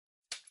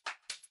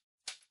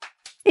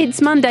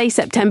It's Monday,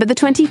 September the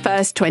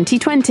 21st,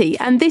 2020,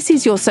 and this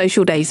is your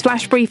Social Days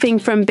flash briefing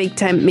from Big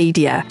Tent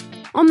Media.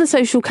 On the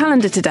social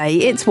calendar today,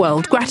 it's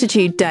World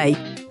Gratitude Day,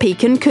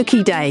 Pecan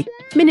Cookie Day,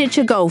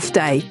 Miniature Golf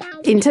Day,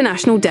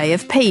 International Day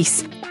of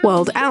Peace,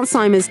 World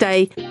Alzheimer's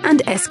Day,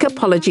 and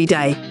Escapology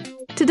Day.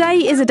 Today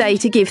is a day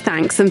to give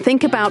thanks and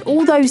think about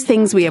all those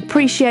things we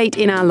appreciate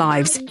in our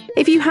lives.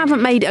 If you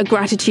haven't made a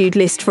gratitude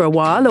list for a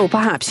while, or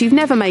perhaps you've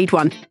never made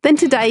one, then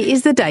today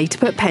is the day to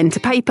put pen to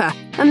paper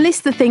and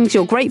list the things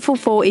you're grateful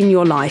for in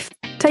your life.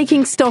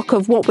 Taking stock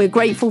of what we're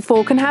grateful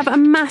for can have a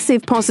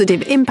massive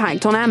positive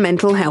impact on our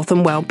mental health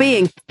and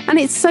well-being, and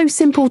it's so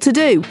simple to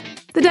do.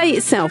 The day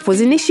itself was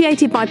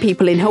initiated by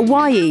people in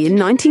Hawaii in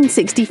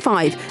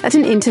 1965 at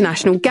an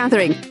international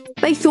gathering.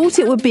 They thought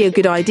it would be a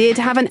good idea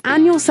to have an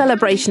annual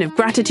celebration of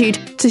gratitude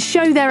to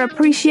show their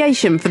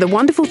appreciation for the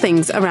wonderful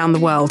things around the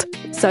world.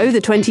 So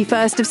the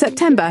 21st of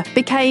September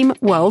became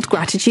World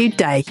Gratitude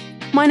Day.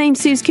 My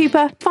name's Suze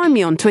Cooper. Find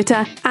me on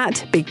Twitter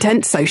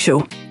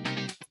 @BigTentSocial.